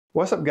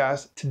What's up,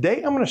 guys?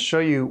 Today I'm going to show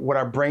you what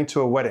I bring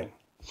to a wedding.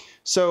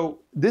 So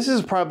this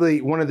is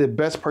probably one of the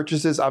best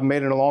purchases I've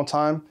made in a long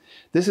time.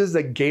 This is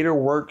the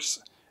GatorWorks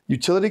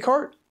utility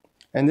cart,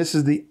 and this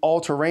is the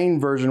all-terrain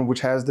version,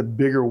 which has the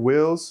bigger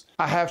wheels.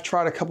 I have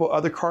tried a couple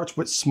other carts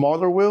with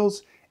smaller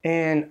wheels,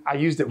 and I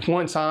used it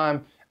one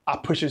time. I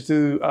pushed it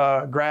through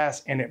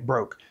grass and it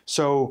broke.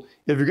 So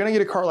if you're gonna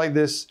get a cart like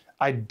this,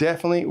 I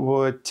definitely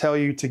would tell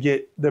you to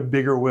get the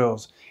bigger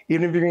wheels.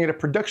 Even if you're gonna get a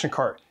production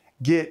cart,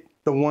 get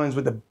the ones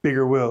with the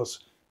bigger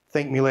wheels.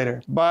 Thank me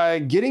later. By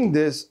getting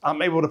this,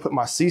 I'm able to put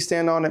my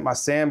C-stand on it, my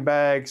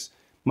sandbags,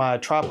 my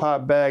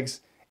tripod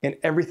bags, and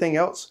everything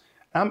else.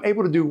 I'm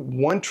able to do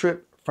one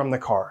trip from the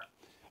car.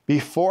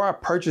 Before I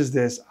purchased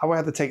this, I would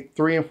have to take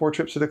 3 and 4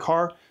 trips to the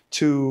car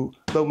to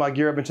load my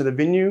gear up into the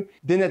venue.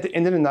 Then at the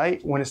end of the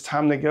night, when it's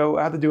time to go,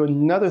 I have to do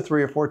another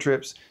 3 or 4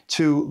 trips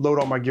to load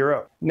all my gear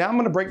up. Now I'm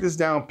gonna break this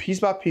down piece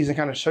by piece and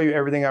kind of show you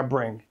everything I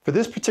bring. For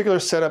this particular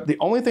setup, the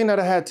only thing that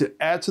I had to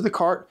add to the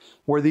cart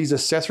were these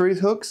accessories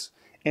hooks,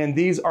 and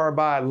these are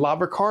by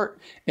Lava Cart,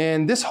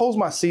 and this holds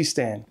my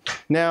C-stand.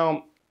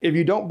 Now, if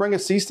you don't bring a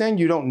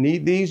C-stand, you don't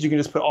need these. You can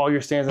just put all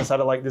your stands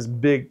inside of like this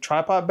big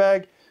tripod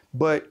bag,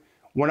 but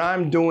when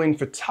I'm doing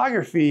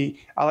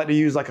photography, I like to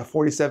use like a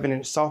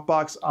 47-inch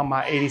softbox on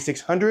my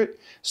 8600.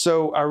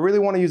 So I really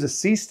want to use a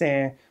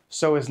C-stand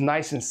so it's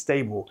nice and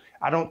stable.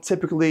 I don't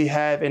typically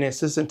have an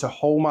assistant to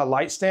hold my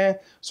light stand,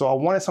 so I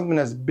wanted something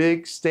that's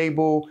big,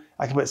 stable,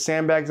 I can put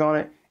sandbags on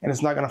it, and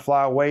it's not gonna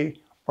fly away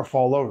or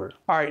fall over.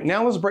 All right,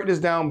 now let's break this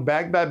down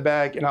bag by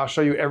bag, and I'll show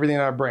you everything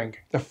that I bring.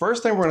 The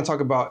first thing we're gonna talk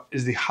about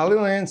is the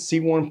Hollyland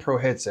C1 Pro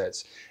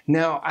headsets.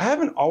 Now, I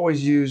haven't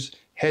always used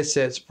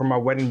headsets for my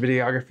wedding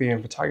videography and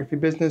photography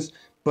business,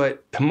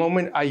 but the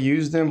moment I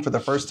used them for the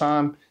first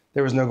time,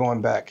 there was no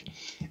going back.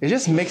 It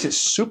just makes it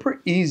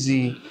super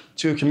easy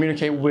to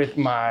communicate with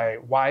my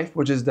wife,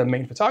 which is the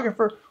main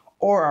photographer,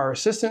 or our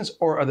assistants,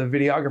 or other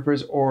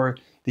videographers, or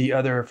the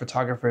other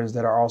photographers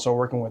that are also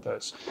working with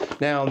us.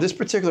 Now, this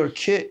particular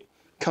kit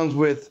comes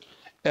with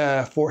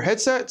 4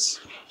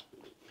 headsets.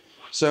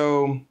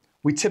 So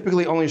we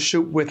typically only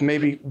shoot with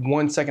maybe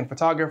 1 second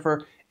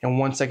photographer and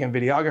 1 second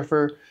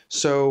videographer.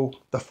 So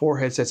the 4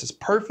 headsets is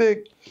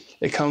perfect.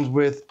 It comes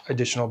with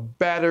additional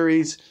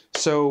batteries.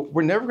 So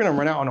we're never gonna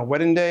run out on a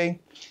wedding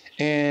day.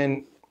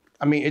 And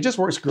I mean, it just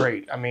works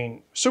great. I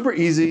mean, super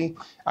easy.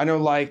 I know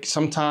like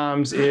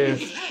sometimes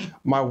if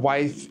my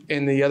wife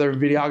and the other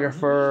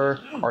videographer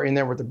are in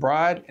there with the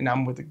bride and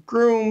I'm with the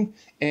groom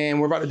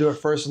and we're about to do a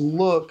first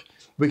look,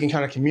 we can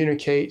kind of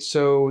communicate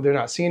so they're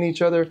not seeing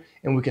each other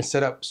and we can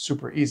set up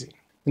super easy.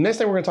 The next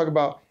thing we're gonna talk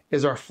about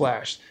is our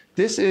flash.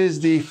 This is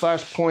the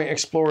Flashpoint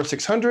Explorer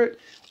 600.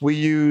 We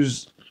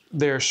use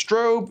their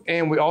strobe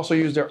and we also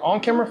use their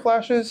on-camera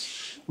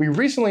flashes. We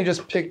recently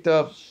just picked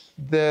up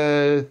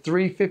the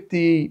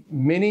 350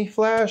 mini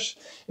flash.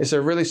 It's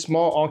a really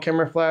small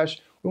on-camera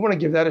flash. We wanna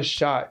give that a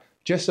shot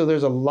just so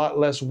there's a lot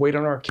less weight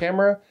on our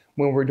camera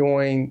when we're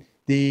doing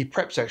the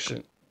prep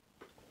section.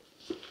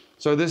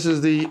 So this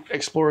is the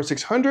Explorer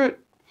 600.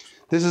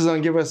 This is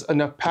gonna give us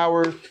enough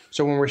power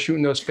so when we're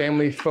shooting those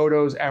family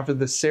photos after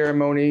the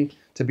ceremony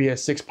to be at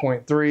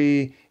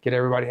 6.3, get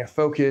everybody in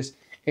focus.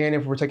 And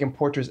if we're taking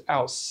portraits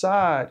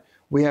outside,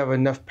 we have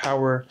enough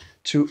power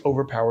to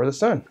overpower the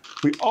sun.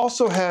 We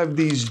also have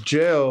these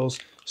gels,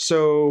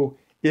 so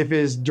if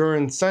it's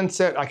during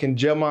sunset, I can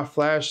gel my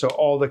flash so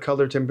all the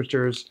color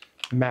temperatures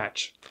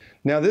match.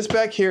 Now this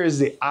back here is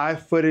the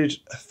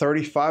iFootage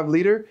 35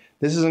 liter.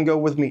 This is gonna go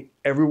with me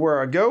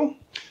everywhere I go.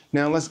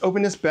 Now let's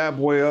open this bad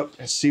boy up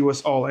and see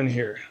what's all in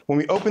here. When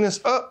we open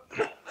this up,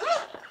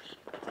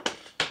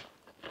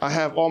 I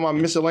have all my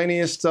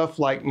miscellaneous stuff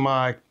like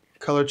my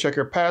color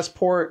checker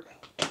passport,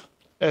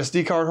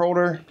 SD card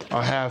holder.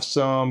 I have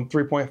some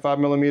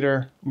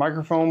 3.5mm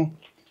microphone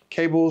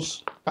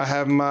cables. I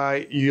have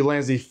my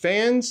Ulanzi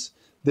fans.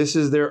 This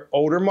is their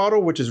older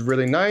model, which is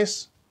really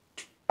nice.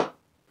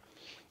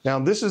 Now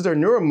this is their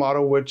newer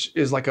model, which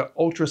is like an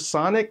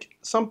ultrasonic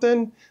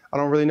something. I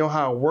don't really know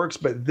how it works,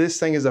 but this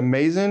thing is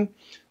amazing.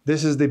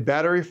 This is the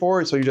battery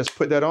for it. So you just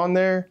put that on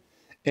there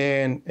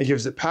and it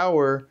gives it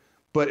power.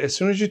 But as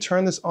soon as you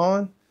turn this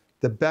on,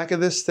 the back of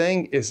this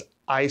thing is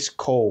ice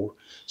cold.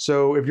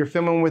 So if you're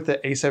filming with the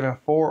A7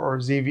 IV or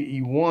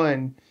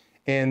ZVE1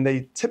 and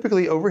they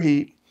typically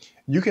overheat,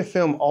 you can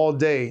film all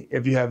day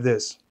if you have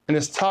this. In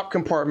this top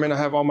compartment, I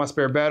have all my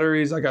spare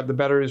batteries. I got the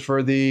batteries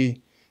for the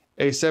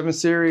A7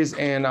 series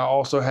and I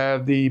also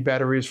have the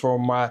batteries for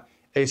my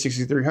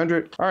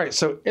A6300. All right,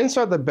 so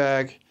inside the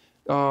bag,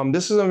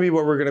 this is gonna be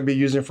what we're gonna be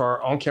using for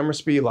our on-camera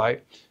speed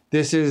light.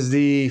 This is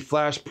the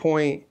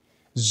Flashpoint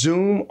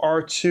Zoom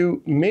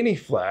R2 mini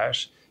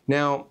flash.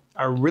 Now,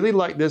 I really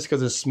like this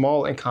because it's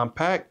small and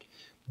compact,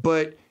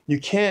 but you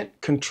can't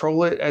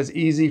control it as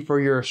easy for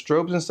your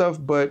strobes and stuff,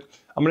 but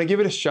I'm gonna give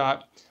it a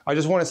shot. I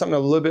just wanted something a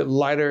little bit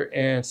lighter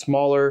and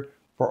smaller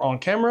for on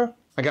camera.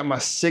 I got my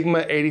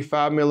Sigma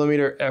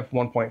 85mm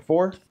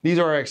f1.4. These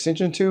are our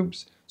extension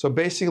tubes. So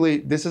basically,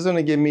 this is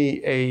gonna give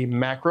me a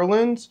macro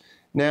lens.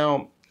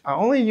 Now, I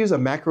only use a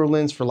macro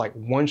lens for like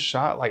one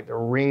shot, like the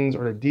rings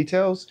or the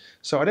details.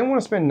 So I didn't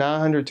want to spend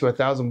 900 to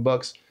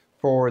 $1,000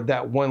 for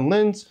that one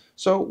lens.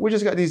 So we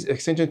just got these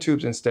extension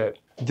tubes instead.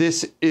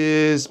 This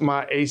is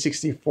my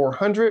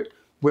A6400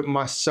 with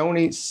my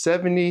Sony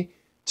 70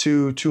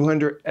 to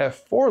 200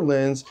 f4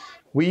 lens.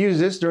 We use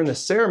this during the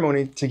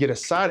ceremony to get a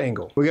side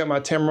angle. We got my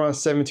Tamron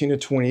 17 to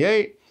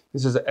 28.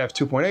 This is a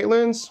f2.8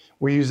 lens.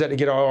 We use that to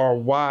get our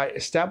wide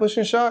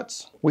establishing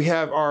shots. We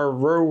have our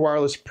Rode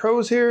Wireless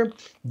Pros here.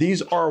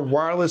 These are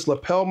wireless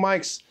lapel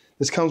mics.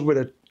 This comes with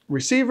a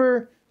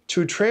receiver,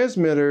 2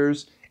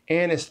 transmitters,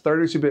 and it's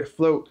 32-bit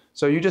float.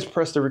 So you just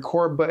press the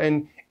record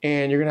button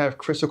and you're gonna have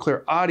crystal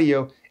clear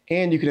audio,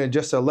 and you can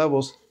adjust the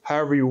levels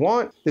however you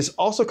want. This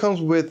also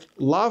comes with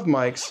lav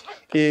mics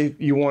if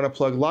you wanna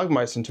plug lav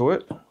mics into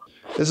it.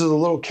 This is a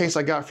little case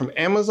I got from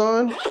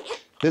Amazon.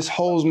 This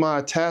holds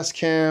my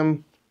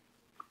Tascam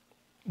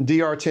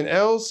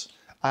DR10Ls.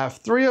 I have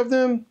 3 of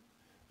them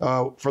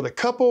for the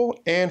couple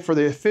and for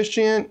the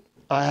officiant.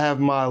 I have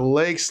my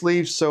leg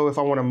sleeve, so if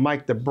I want to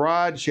mic the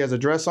bride, she has a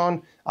dress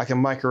on, I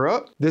can mic her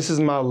up. This is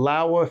my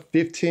Laowa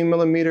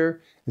 15mm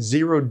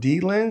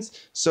 0D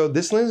lens. So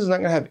this lens is not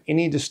gonna have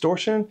any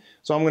distortion.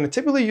 So I'm gonna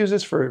typically use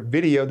this for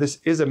video. This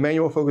is a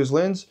manual focus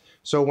lens.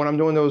 So when I'm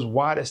doing those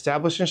wide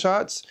establishing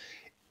shots,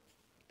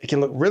 it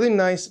can look really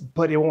nice,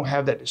 but it won't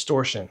have that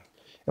distortion.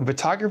 In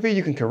photography,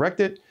 you can correct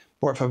it,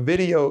 but for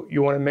video,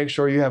 you wanna make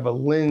sure you have a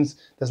lens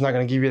that's not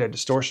gonna give you that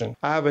distortion.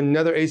 I have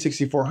another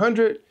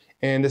A6400,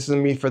 and this is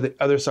me for the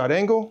other side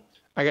angle.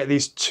 I got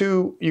these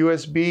 2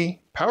 USB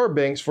power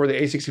banks for the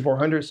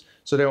A6400s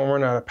so they don't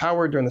run out of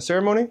power during the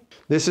ceremony.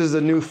 This is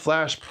the new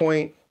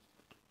Flashpoint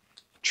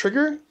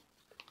trigger.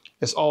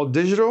 It's all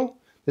digital.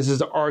 This is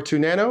the R2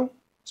 Nano.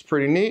 It's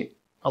pretty neat.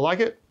 I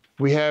like it.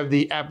 We have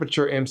the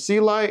Aperture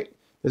MC light.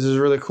 This is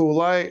a really cool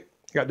light.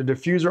 Got the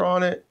diffuser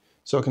on it,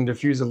 so it can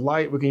diffuse the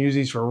light. We can use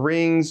these for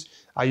rings.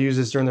 I use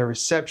this during the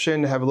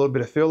reception to have a little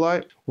bit of fill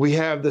light. We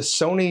have the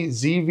Sony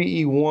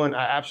ZV-E1.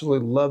 I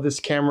absolutely love this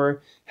camera.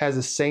 Has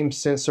the same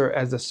sensor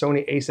as the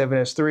Sony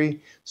a7S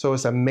III, so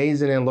it's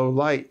amazing in low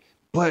light,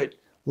 but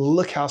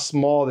look how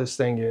small this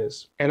thing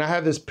is. And I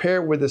have this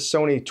paired with the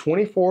Sony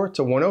 24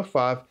 to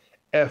 105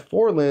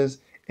 f4 lens,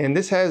 and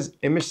this has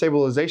image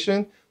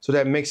stabilization, so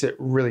that makes it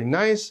really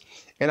nice.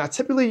 And I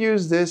typically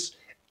use this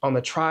on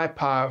the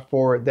tripod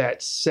for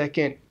that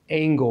second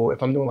angle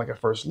if I'm doing like a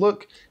first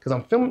look, because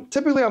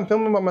typically I'm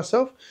filming by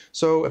myself.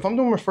 So if I'm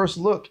doing my first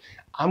look,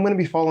 I'm gonna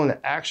be following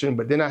the action,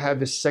 but then I have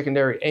this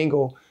secondary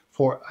angle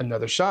for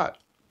another shot.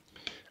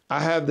 I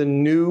have the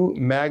new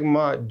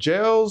Magma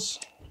gels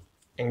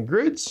and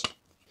grids.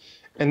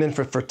 And then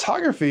for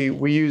photography,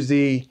 we use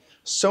the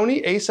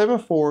Sony a7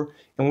 IV,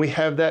 and we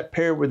have that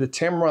paired with the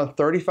Tamron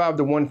 35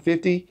 to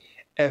 150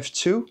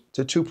 f2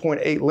 to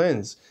 2.8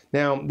 lens.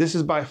 Now, this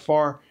is by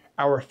far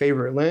our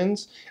favorite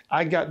lens.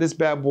 I got this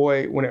bad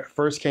boy when it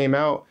first came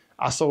out.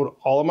 I sold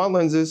all of my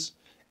lenses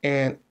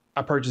and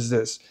I purchased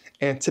this.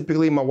 And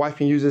typically my wife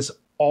can use this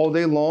all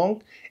day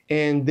long,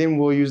 and then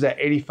we'll use that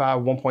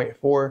 85 1.4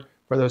 for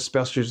those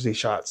specialty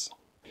shots.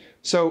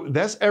 So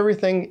that's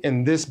everything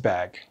in this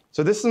bag.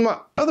 So this is my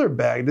other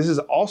bag. This is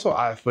also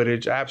eye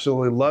footage. I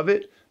absolutely love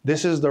it.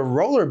 This is the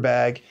roller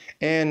bag,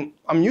 and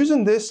I'm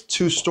using this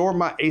to store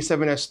my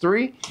a7S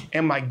III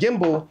and my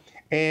gimbal.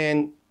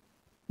 And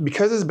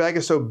because this bag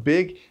is so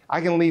big, I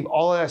can leave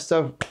all of that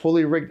stuff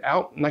fully rigged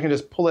out, and I can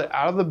just pull it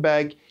out of the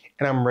bag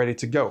and I'm ready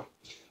to go.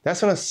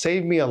 That's gonna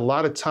save me a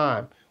lot of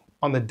time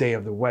on the day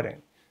of the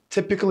wedding.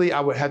 Typically,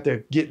 I would have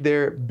to get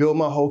there, build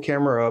my whole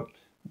camera up,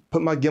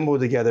 put my gimbal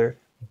together,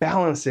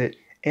 balance it,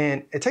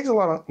 and it takes a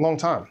long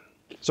time.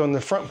 So in the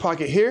front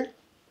pocket here,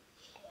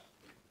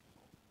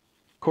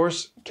 of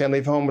course, can't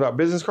leave home without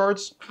business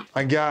cards.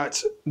 I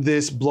got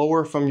this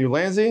blower from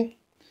Ulanzi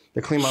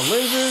to clean my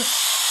lenses.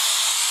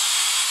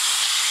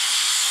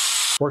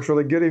 Works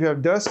really good if you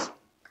have dust.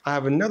 I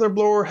have another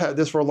blower, had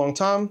this for a long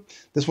time.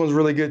 This one's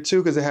really good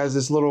too because it has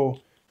this little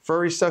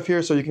furry stuff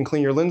here so you can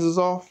clean your lenses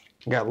off.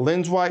 I got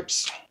lens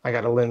wipes. I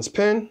got a lens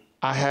pen.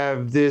 I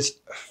have this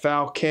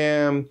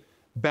Falcam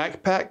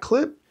backpack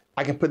clip.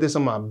 I can put this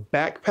on my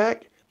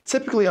backpack.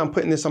 Typically I'm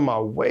putting this on my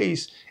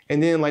waist,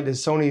 and then like the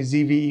Sony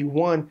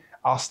ZV-E1,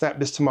 I'll snap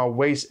this to my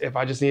waist if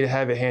I just need to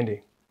have it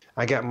handy.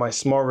 I got my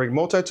small rig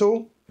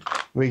multi-tool.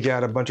 We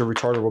got a bunch of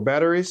rechargeable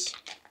batteries.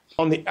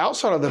 On the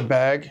outside of the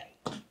bag,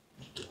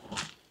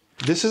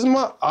 this is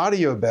my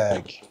audio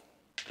bag.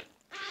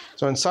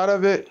 So inside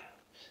of it,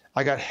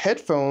 I got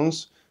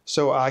headphones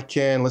so I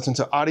can listen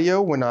to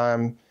audio when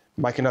I'm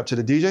micing up to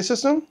the DJ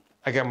system.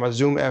 I got my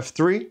Zoom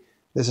F3.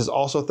 This is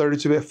also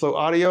 32-bit float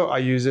audio. I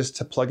use this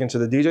to plug into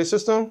the DJ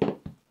system.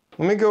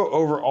 Let me go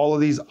over all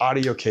of these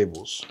audio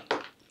cables.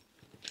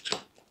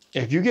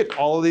 If you get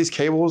all of these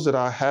cables that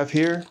I have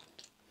here,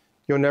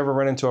 you'll never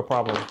run into a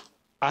problem.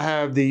 I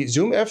have the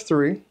Zoom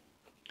F3.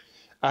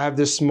 I have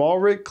this small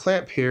rig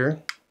clamp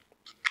here,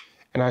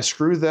 and I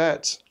screw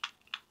that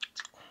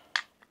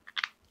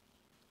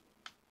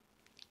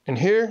in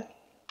here.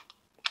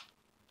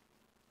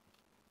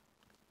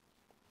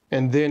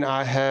 And then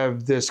I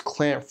have this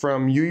clamp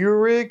from UU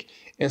Rig.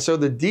 And so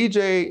the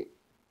DJ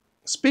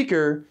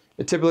speaker,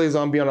 it typically is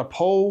gonna be on a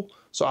pole.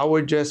 So I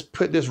would just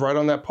put this right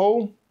on that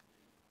pole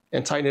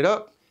and tighten it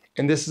up.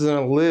 And this is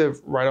gonna live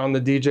right on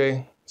the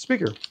DJ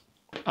speaker.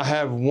 I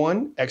have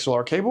one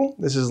XLR cable.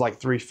 This is like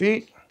 3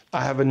 feet.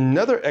 I have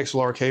another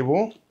XLR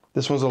cable.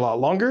 This one's a lot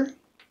longer.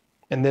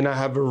 And then I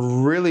have a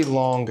really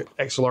long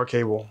XLR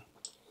cable.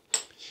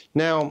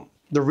 Now,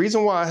 the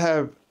reason why I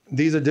have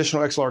these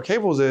additional XLR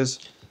cables is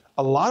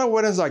a lot of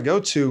weddings I go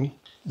to,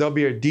 there'll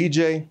be a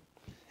DJ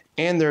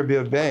and there'll be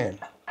a band.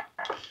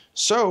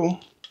 So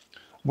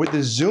with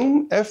the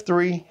Zoom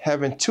F3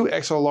 having 2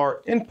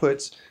 XLR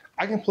inputs,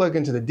 I can plug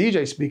into the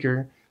DJ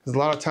speaker because a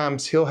lot of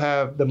times he'll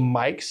have the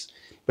mics,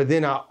 but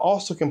then I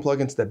also can plug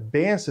into the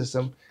band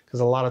system because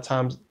a lot of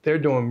times they're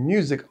doing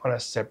music on a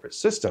separate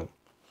system.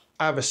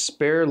 I have a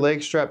spare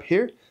leg strap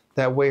here.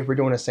 That way, if we're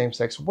doing a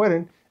same-sex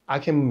wedding, I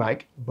can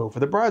mic both of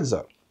the brides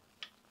up.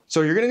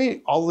 So you're gonna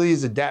need all of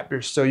these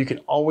adapters so you can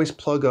always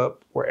plug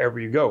up wherever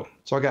you go.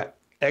 So I got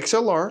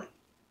XLR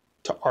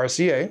to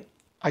RCA.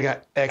 I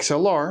got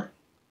XLR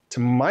to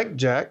mic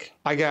jack.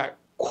 I got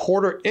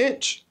 1/4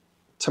 inch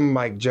to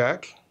mic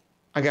jack.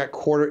 I got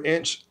 1/4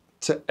 inch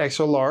to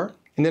XLR.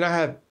 And then I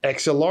have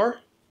XLR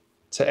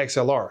to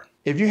XLR.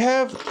 If you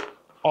have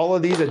all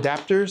of these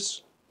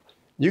adapters,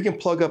 you can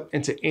plug up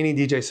into any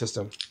DJ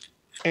system.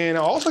 And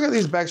I also got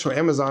these bags from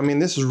Amazon. I mean,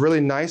 this is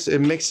really nice. It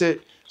makes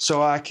it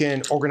so I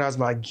can organize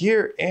my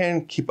gear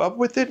and keep up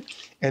with it.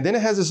 And then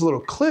it has this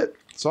little clip,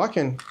 so I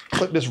can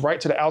clip this right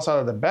to the outside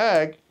of the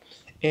bag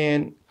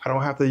and I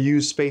don't have to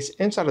use space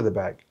inside of the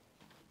bag.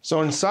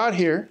 So inside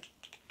here,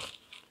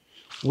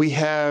 we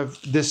have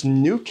this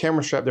new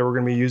camera strap that we're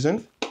gonna be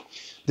using.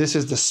 This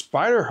is the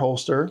spider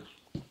holster.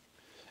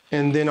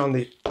 And then on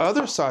the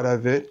other side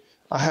of it,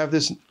 I have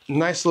this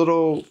nice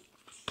little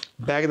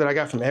bag that I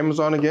got from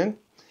Amazon again.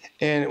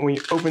 And when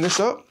you open this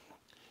up,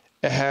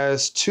 it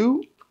has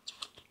 2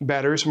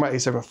 batteries from my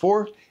A7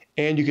 IV,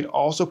 and you can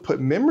also put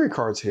memory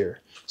cards here.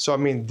 So, I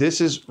mean,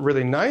 this is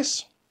really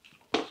nice.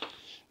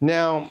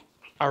 Now,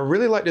 I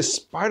really like this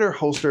spider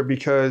holster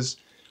because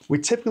we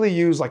typically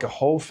use like a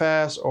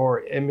holdfast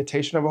or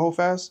imitation of a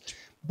holdfast,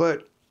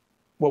 but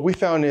what we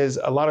found is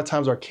a lot of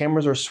times our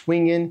cameras are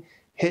swinging,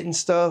 hitting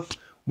stuff.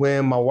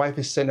 When my wife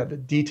is setting up the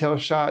detail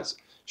shots,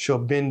 she'll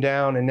bend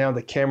down and now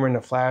the camera and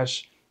the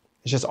flash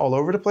is just all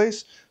over the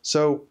place.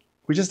 So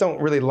we just don't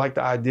really like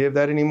the idea of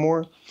that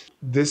anymore.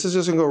 This is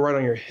just gonna go right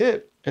on your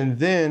hip, and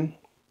then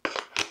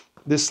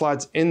this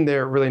slides in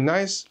there really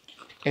nice,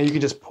 and you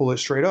can just pull it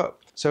straight up.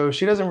 So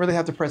she doesn't really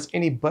have to press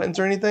any buttons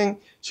or anything.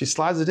 She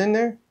slides it in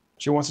there.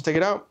 She wants to take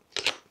it out,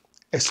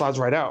 it slides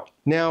right out.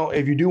 Now,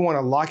 if you do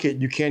wanna lock it,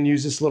 you can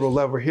use this little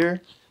lever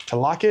here to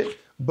lock it,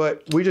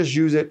 but we just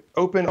use it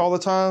open all the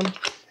time,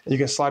 and you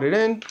can slide it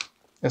in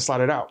and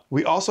slide it out.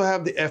 We also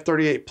have the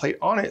F38 plate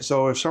on it,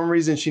 so if for some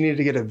reason she needed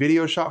to get a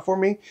video shot for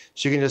me,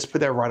 she can just put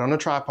that right on the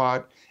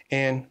tripod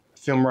and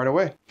film right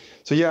away.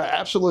 So yeah, I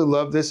absolutely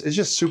love this. It's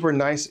just super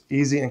nice,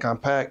 easy, and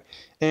compact.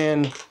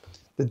 And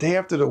the day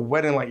after the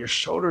wedding, like your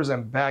shoulders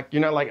and back,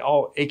 you're not like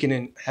all aching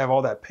and have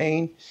all that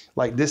pain.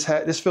 Like this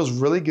feels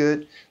really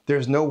good.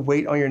 There's no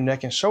weight on your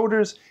neck and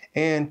shoulders.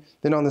 And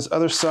then on this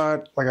other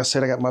side, like I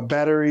said, I got my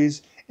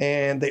batteries,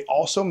 and they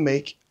also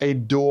make a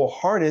dual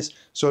harness.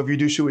 So if you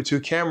do shoot with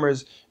 2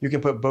 cameras, you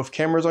can put both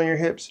cameras on your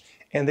hips.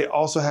 And they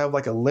also have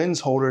like a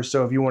lens holder.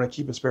 So if you want to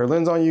keep a spare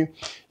lens on you,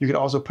 you can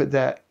also put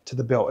that to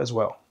the belt as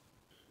well.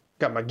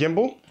 Got my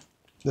gimbal.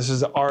 This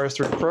is the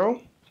RS3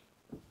 Pro.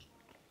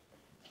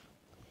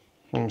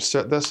 Let me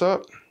set this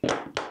up.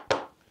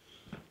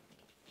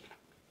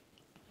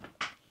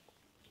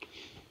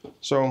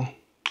 So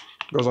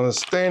goes on this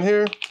stand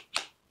here.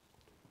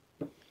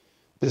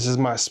 This is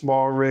my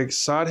small rig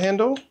side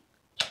handle.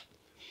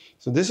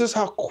 So this is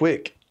how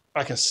quick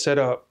I can set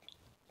up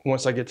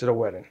once I get to the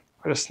wedding.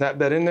 I just snap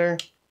that in there,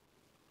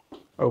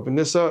 open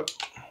this up,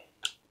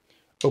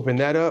 open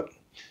that up.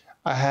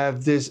 I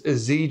have this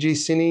ZG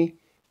Cine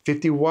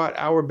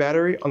 50-watt-hour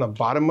battery on the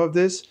bottom of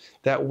this.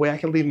 That way I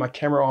can leave my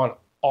camera on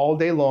all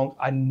day long.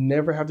 I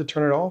never have to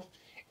turn it off,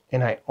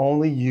 and I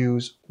only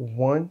use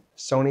 1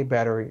 Sony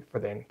battery for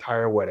the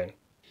entire wedding.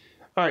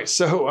 All right,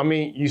 so I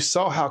mean, you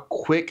saw how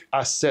quick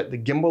I set the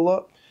gimbal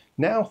up.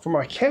 Now for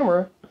my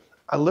camera,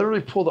 I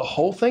literally pull the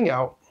whole thing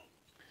out,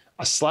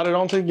 I slide it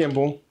onto the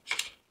gimbal,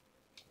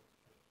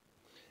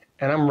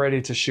 and I'm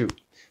ready to shoot.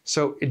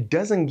 So it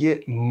doesn't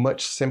get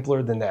much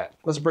simpler than that.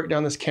 Let's break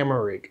down this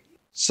camera rig.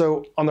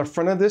 So on the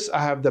front of this,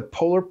 I have the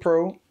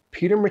PolarPro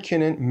Peter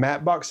McKinnon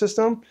matte box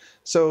system.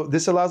 So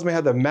this allows me to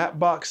have the matte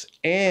box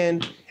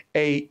and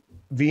a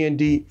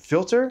V&D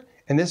filter.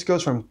 And this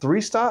goes from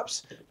 3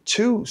 stops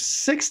to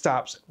 6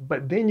 stops,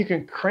 but then you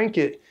can crank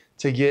it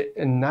to get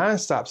 9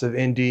 stops of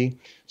ND.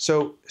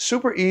 So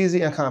super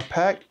easy and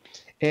compact.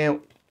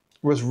 And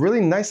what's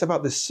really nice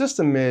about this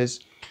system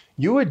is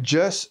you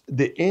adjust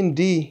the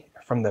ND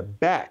from the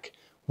back,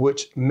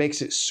 which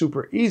makes it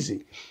super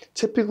easy.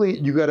 Typically,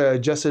 you gotta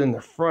adjust it in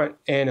the front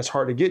and it's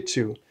hard to get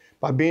to.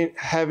 By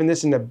having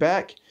this in the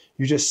back,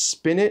 you just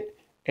spin it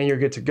and you're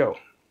good to go.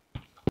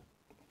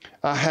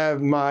 I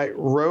have my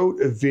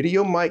Rode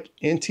Video Mic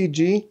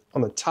NTG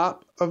on the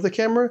top of the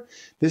camera.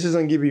 This is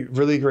gonna give you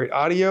really great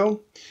audio.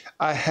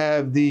 I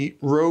have the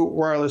Rode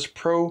Wireless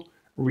Pro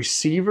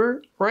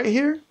receiver right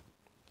here.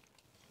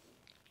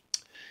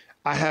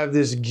 I have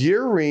this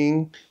gear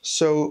ring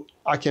so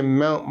I can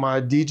mount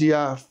my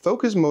DJI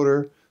focus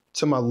motor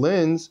to my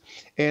lens,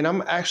 and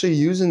I'm actually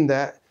using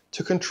that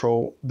to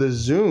control the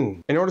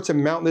zoom. In order to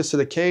mount this to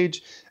the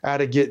cage, I had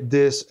to get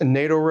this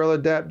NATO rail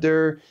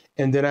adapter,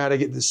 and then I had to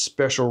get this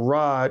special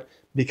rod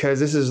because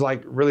this is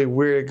like really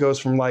weird. It goes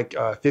from like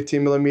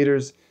 15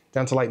 millimeters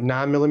down to like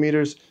 9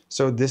 millimeters.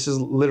 So this is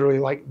literally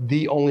like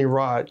the only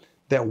rod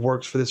that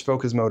works for this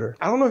focus motor.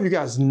 I don't know if you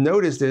guys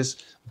noticed this,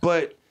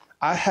 but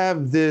I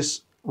have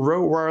this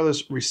Rode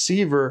wireless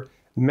receiver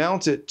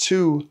mounted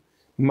to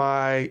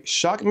my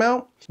shock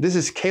mount. This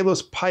is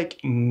Kalos Pike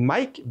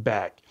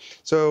MicBack.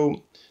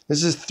 So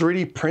this is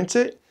 3D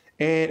printed,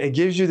 and it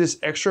gives you this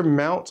extra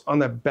mount on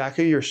the back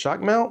of your shock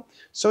mount,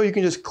 so you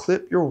can just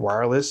clip your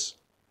wireless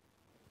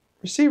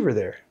receiver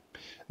there.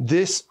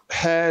 This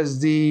has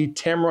the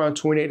Tamron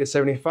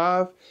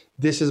 28-75.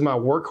 This is my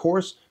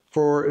workhorse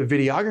for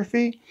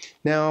videography.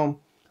 Now,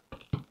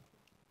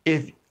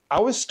 if I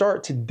would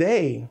start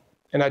today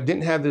and I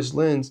didn't have this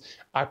lens,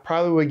 I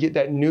probably would get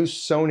that new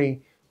Sony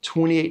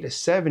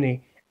 28-70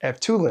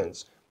 f2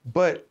 lens.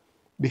 But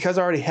because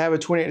I already have a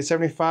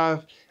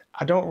 28-75,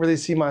 I don't really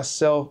see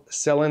myself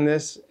selling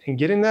this and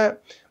getting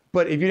that.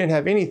 But if you didn't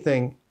have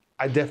anything,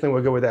 I definitely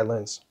would go with that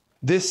lens.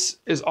 This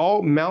is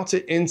all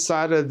mounted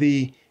inside of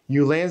the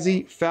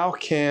Ulanzi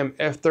Falcam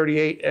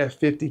F38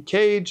 F50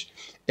 cage.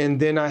 And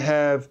then I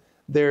have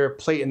their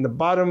plate in the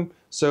bottom,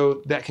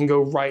 so that can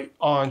go right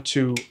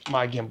onto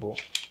my gimbal.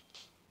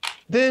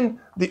 Then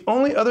the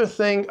only other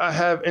thing I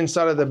have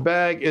inside of the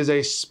bag is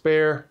a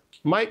spare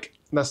mic.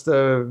 That's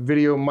the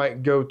Video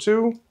Mic Go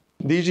 2.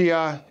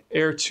 DJI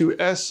Air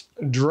 2S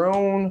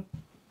drone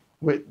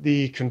with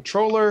the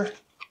controller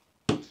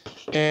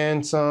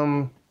and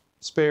some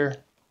spare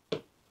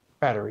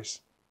batteries.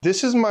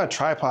 This is my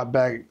tripod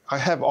bag. I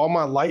have all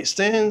my light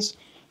stands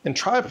and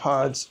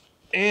tripods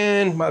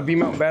and my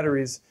V-mount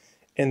batteries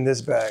in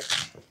this bag.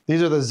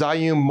 These are the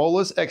Zhiyun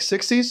Molus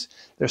X60s.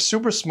 They're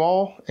super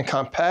small and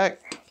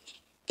compact.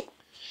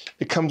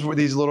 It comes with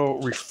these little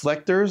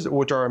reflectors,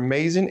 which are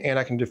amazing, and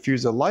I can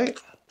diffuse the light.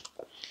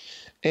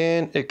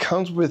 And it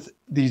comes with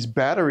these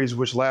batteries,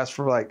 which last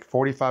for like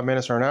 45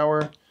 minutes or an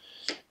hour.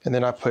 And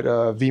then I put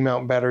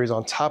V-mount batteries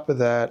on top of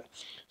that,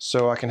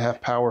 so I can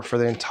have power for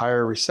the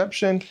entire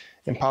reception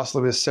and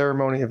possibly a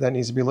ceremony if that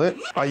needs to be lit.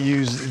 I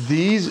use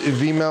these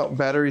V-mount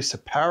batteries to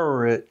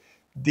power it.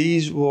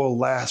 These will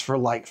last for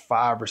like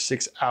 5 or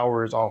 6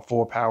 hours on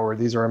full power.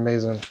 These are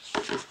amazing.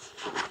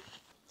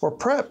 For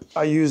prep,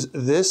 I use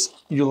this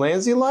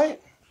Ulanzi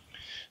light.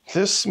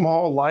 This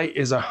small light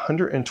is a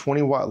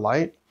 120 watt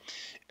light.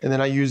 And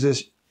then I use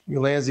this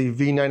Ulanzi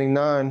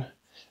V99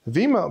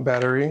 V-mount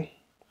battery.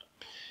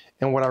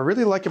 And what I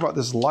really like about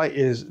this light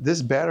is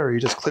this battery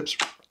just clips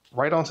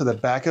right onto the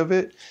back of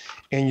it.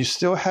 And you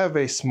still have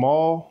a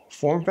small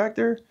form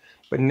factor,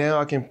 but now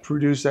I can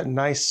produce that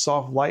nice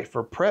soft light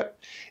for prep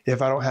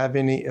if I don't have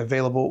any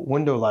available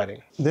window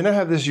lighting. Then I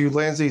have this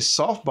Ulanzi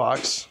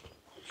softbox.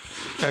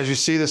 As you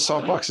see, this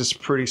softbox is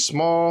pretty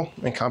small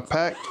and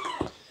compact,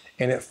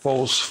 and it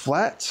folds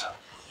flat.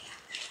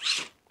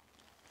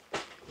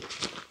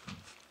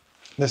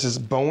 This is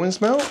Bowen's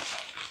mount.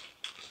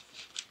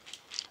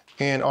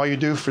 And all you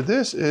do for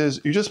this is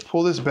you just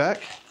pull this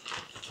back,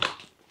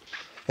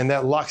 and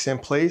that locks in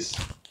place,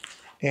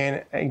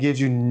 and it gives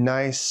you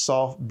nice,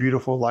 soft,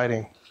 beautiful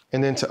lighting.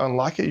 And then to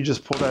unlock it, you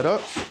just pull that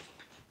up.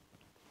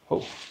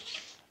 Oh,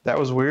 that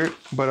was weird,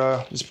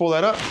 but just pull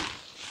that up,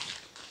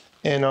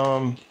 and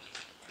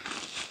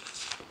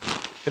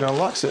it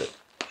unlocks it.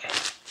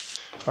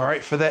 All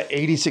right, for that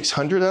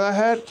 8600 that I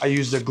had, I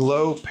used a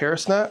Glow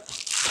Parasnap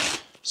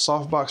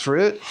softbox for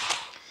it.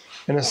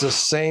 And it's the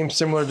same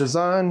similar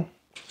design.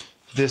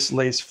 This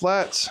lays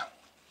flat.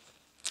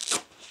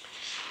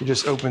 You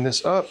just open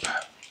this up.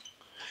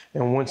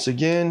 And once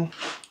again,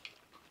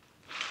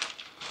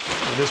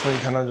 this one you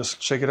kind of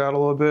just shake it out a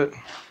little bit.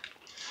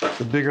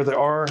 The bigger they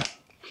are,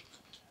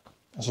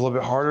 it's a little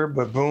bit harder,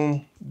 but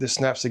boom, this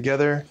snaps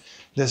together.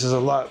 This is a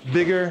lot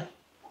bigger.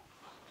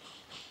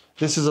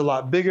 This is a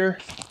lot bigger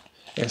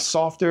and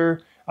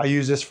softer. I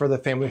use this for the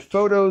family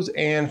photos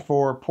and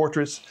for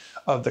portraits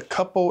of the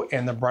couple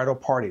and the bridal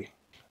party.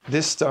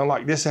 This to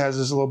unlock, this has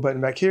this little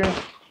button back here,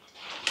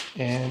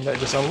 and that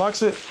just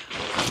unlocks it.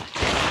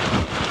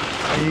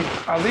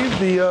 I leave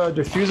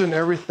the diffuser and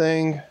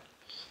everything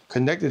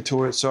connected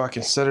to it so I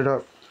can set it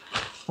up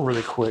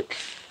really quick.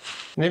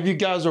 And if you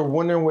guys are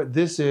wondering what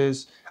this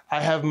is,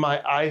 I have my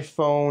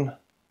iPhone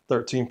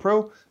 13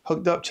 Pro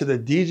hooked up to the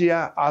DJI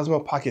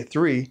Osmo Pocket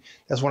 3.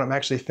 That's what I'm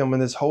actually filming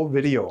this whole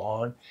video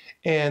on.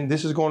 And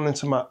this is going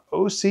into my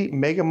OC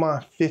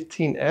Megamon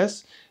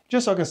 15S,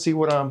 just so I can see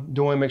what I'm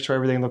doing, make sure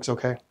everything looks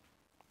okay.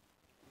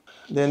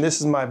 Then this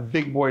is my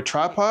big boy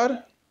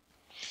tripod.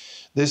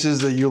 This is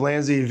the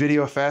Ulanzi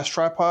Video Fast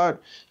tripod.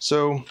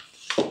 So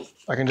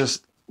I can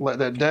just let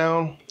that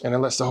down, and it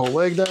lets the whole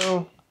leg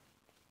down.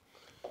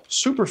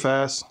 Super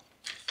fast.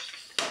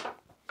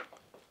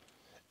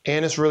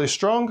 And it's really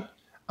strong.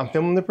 I'm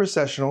filming the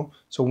processional,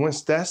 so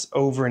once that's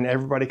over and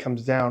everybody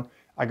comes down,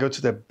 I go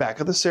to the back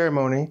of the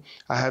ceremony.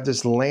 I have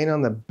this laying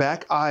on the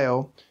back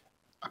aisle.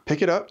 I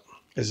pick it up.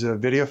 It's a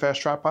video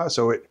fast tripod,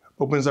 so it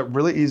opens up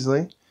really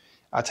easily.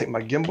 I take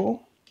my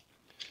gimbal.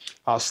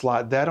 I'll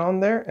slide that on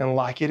there and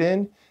lock it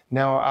in.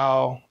 Now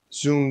I'll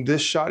zoom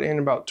this shot in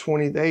about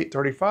 28,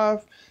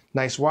 35.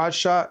 Nice wide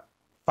shot,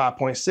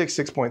 5.6,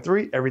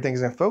 6.3.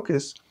 Everything's in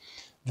focus.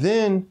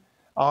 Then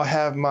I'll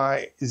have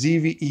my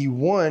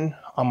ZVE1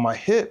 on my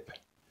hip.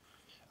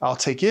 I'll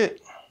take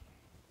it,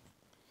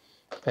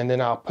 and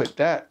then I'll put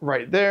that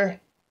right there.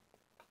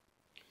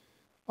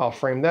 I'll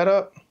frame that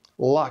up,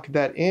 lock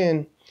that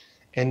in,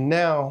 and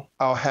now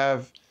I'll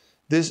have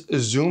this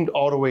zoomed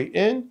all the way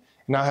in,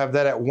 and I'll have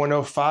that at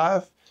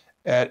 105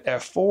 at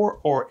f4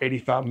 or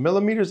 85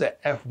 millimeters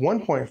at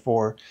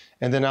f1.4,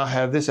 and then I'll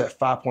have this at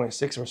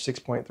 5.6 or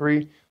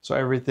 6.3, so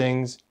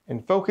everything's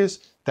in focus.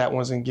 That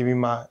one's gonna give me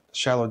my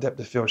shallow depth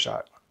of field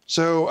shot.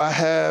 So I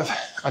have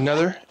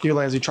another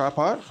Ulanzi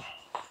tripod.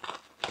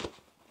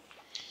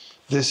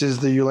 This is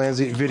the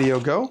Ulanzi Video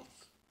Go.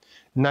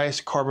 Nice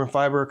carbon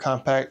fiber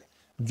compact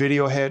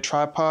video head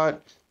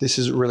tripod. This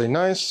is really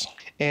nice.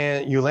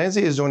 And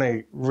Ulanzi is doing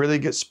a really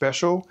good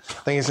special. I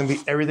think it's gonna be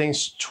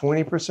everything's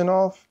 20%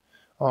 off,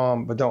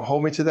 but don't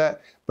hold me to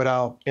that. But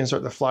I'll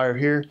insert the flyer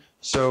here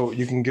so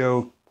you can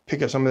go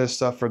pick up some of this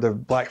stuff for the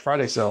Black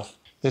Friday sale.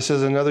 This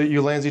is another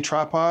Ulanzi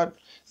tripod.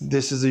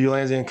 This is the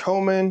Ulanzi &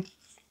 Coleman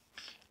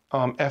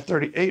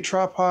F38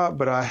 tripod,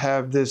 but I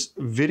have this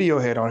video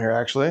head on here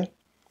actually.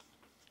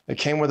 It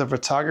came with a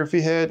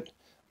photography head,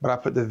 but I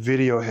put the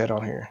video head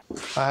on here.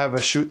 I have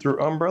a shoot-through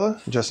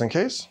umbrella, just in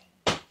case.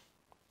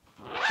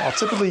 I'll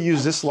typically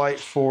use this light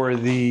for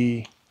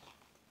the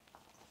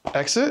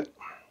exit.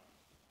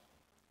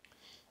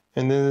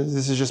 And then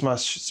this is just my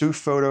Sue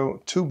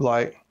Photo tube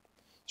light.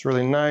 It's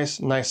really nice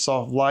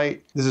soft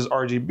light. This is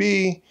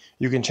RGB.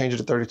 You can change it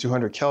to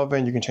 3200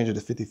 Kelvin. You can change it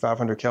to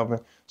 5500 Kelvin.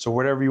 So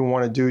whatever you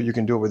want to do, you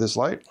can do it with this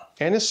light.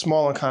 And it's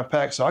small and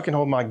compact, so I can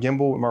hold my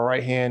gimbal with my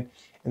right hand,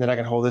 and then I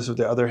can hold this with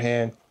the other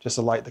hand just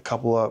to light the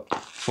couple up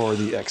for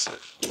the exit.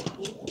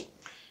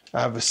 I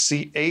have a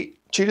C8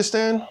 cheetah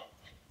stand,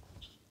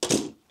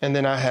 and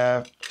then I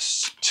have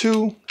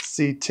two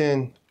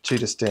C10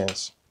 cheetah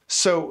stands.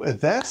 So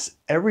that's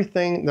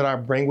everything that I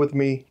bring with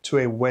me to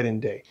a wedding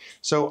day.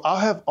 So I'll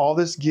have all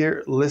this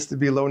gear listed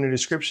below in the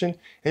description.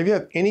 And if you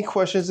have any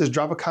questions, just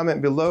drop a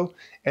comment below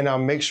and I'll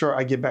make sure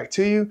I get back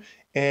to you.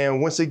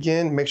 And once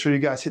again, make sure you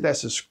guys hit that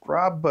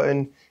subscribe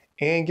button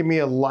and give me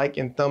a like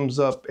and thumbs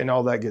up and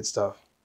all that good stuff.